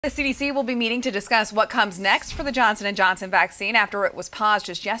The CDC will be meeting to discuss what comes next for the Johnson & Johnson vaccine after it was paused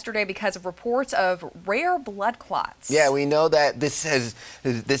just yesterday because of reports of rare blood clots. Yeah, we know that this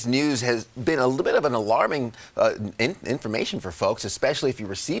news has been a little bit of an alarming information for folks, especially if you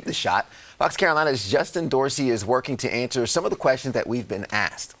received the shot. Fox Carolina's Justin Dorsey is working to answer some of the questions that we've been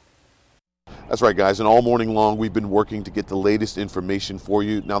asked. That's right, guys, and all morning long we've been working to get the latest information for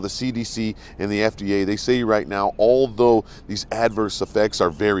you. Now, the CDC and the FDA, they say right now, although these adverse effects are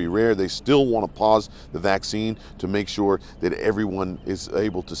very rare, they still want to pause the vaccine to make sure that everyone is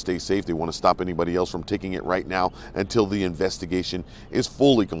able to stay safe. They want to stop anybody else from taking it right now until the investigation is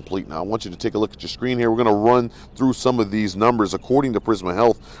fully complete. Now, I want you to take a look at your screen here. We're going to run through some of these numbers. According to Prisma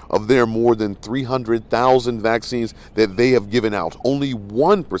Health, of their more than 300,000 vaccines that they have given out, only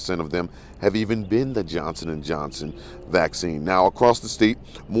 1% of them have even been the Johnson & Johnson vaccine. Now, across the state,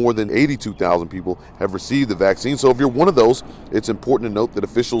 more than 82,000 people have received the vaccine. So if you're one of those, it's important to note that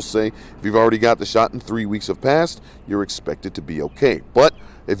officials say if you've already got the shot and 3 weeks have passed, you're expected to be okay. But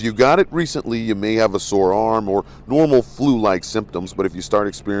if you got it recently, you may have a sore arm or normal flu-like symptoms. But if you start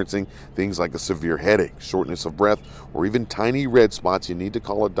experiencing things like a severe headache, shortness of breath, or even tiny red spots, you need to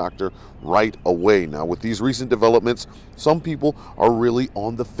call a doctor right away. Now, with these recent developments, some people are really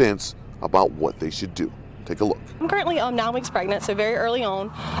on the fence about what they should do. Take a look. I'm currently 9 weeks pregnant, so very early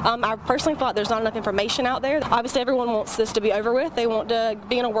on. I personally thought there's not enough information out there. Obviously, everyone wants this to be over with. They want to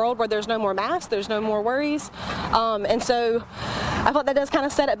be in a world where there's no more masks, there's no more worries. And so I thought that does kind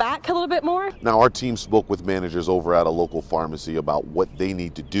of set it back a little bit more. Now, our team spoke with managers over at a local pharmacy about what they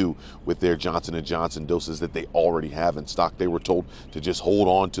need to do with their Johnson & Johnson doses that they already have in stock. They were told to just hold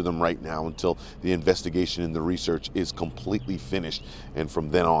on to them right now until the investigation and the research is completely finished. And from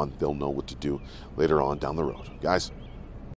then on, they'll know what to do later on down the road. Guys,